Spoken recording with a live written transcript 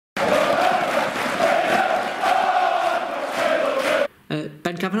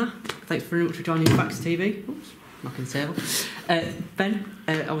Kavanagh, thanks very much for joining FaxTV. Oops, knocking the table. Ben,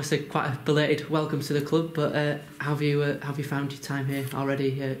 obviously quite a belated welcome to the club, but how have you found your time here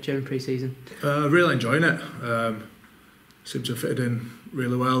already during pre-season? Really enjoying it. Seems to have fitted in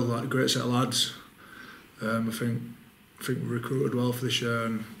really well. Like a great set of lads. I think we recruited well for this year,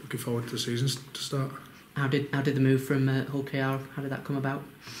 and looking forward to the season to start. How did the move from Hull KR? How did that come about?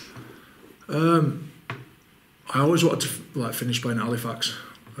 I always wanted to finish playing at Halifax,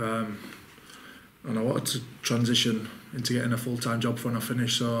 and I wanted to transition into getting a full-time job when I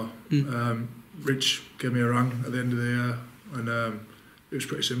finished. So Rich gave me a ring at the end of the year, and it was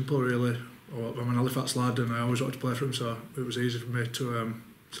pretty simple really. I'm an Halifax lad, and I always wanted to play for him, so it was easy for me to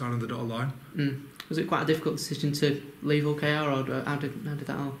sign on the dotted line. Was it quite a difficult decision to leave OK, or how did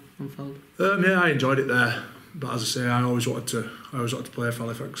that all unfold? Yeah, I enjoyed it there, but as I say, I always wanted to play for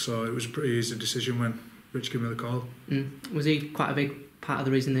Halifax, so it was a pretty easy decision when Rich gave me the call. Was he quite a big part of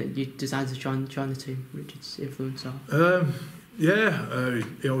the reason that you decided to join the team, Richard's influence? Or?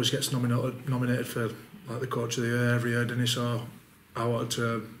 He always gets nominated for the coach of the year every year, didn't he? So I wanted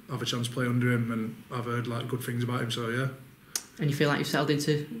to have a chance to play under him, and I've heard good things about him. So yeah. And you feel like you've settled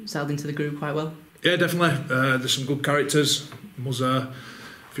into the group quite well? Yeah, definitely. There's some good characters. Muzza,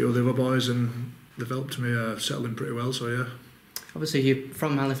 a few of the other boys, and they've helped me settle in pretty well. So yeah. Obviously, you're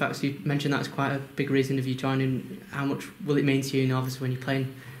from Halifax. You mentioned that's quite a big reason of you joining. How much will it mean to you, obviously, when you're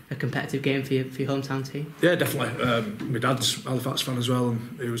playing a competitive game for your hometown team? Yeah, definitely. My dad's a Halifax fan as well,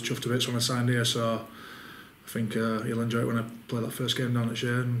 and he was chuffed to bits when I signed here. So I think he'll enjoy it when I play that first game down at Shea,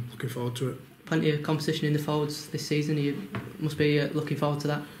 and looking forward to it. Plenty of competition in the forwards this season. You must be looking forward to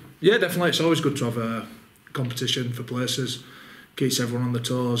that. Yeah, definitely. It's always good to have competition for places. Keeps everyone on their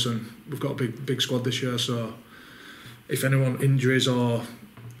toes, and we've got a big squad this year. So if anyone injuries or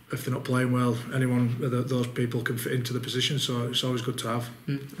if they're not playing well, anyone those people can fit into the position. So it's always good to have.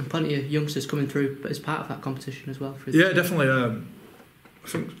 And plenty of youngsters coming through, but as part of that competition as well. Yeah, definitely. I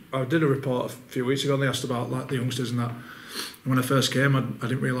think I did a report a few weeks ago, and they asked about the youngsters and that. And when I first came, I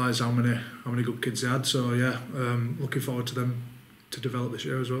didn't realise how many good kids they had. So yeah, looking forward to them to develop this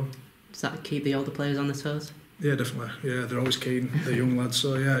year as well. Does that keep the older players on their toes? Yeah, definitely. Yeah, they're always keen. They're young lads,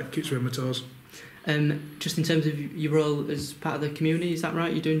 so yeah, it keeps me on my toes. Just in terms of your role as part of the community, is that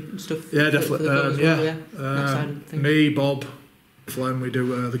right? You're doing stuff? Yeah, definitely. For the club as well, me, Bob, Flem, we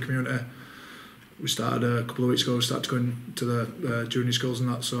do the community. We started a couple of weeks ago. We started going to the junior schools and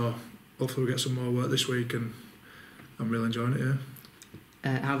that. So hopefully we get some more work this week, and I'm really enjoying it.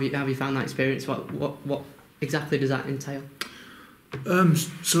 Yeah. How have you found that experience? What exactly does that entail?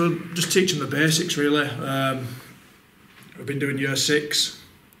 So just teaching the basics really. I've been doing year 6,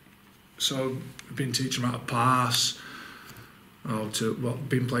 so I've been teaching them how to pass,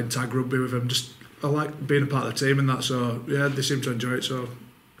 been playing tag rugby with them. I like being a part of the team and that. So yeah, they seem to enjoy it. So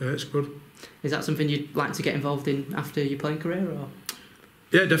yeah, it's good. Is that something you'd like to get involved in after your playing career? Or?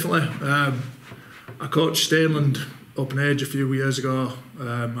 Yeah, definitely. I coached Stainland Open Age a few years ago.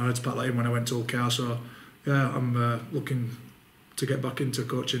 I had to part that in when I went to Hull KR. So yeah, I'm looking to get back into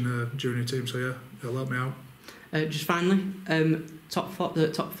coaching the junior team. So yeah, it'll help me out. Just finally, top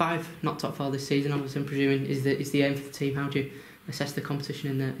 5, not top 4 this season. Obviously, I'm presuming is the aim for the team. How do you assess the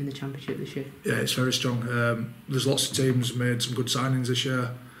competition in the championship this year? Yeah, it's very strong. There's lots of teams made some good signings this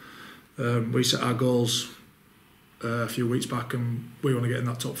year. We set our goals a few weeks back, and we want to get in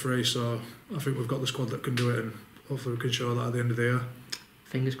that top 3. So I think we've got the squad that can do it, and hopefully we can show that at the end of the year.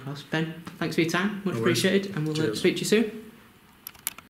 Fingers crossed. Ben, thanks for your time. Much appreciated, and we'll speak to you soon.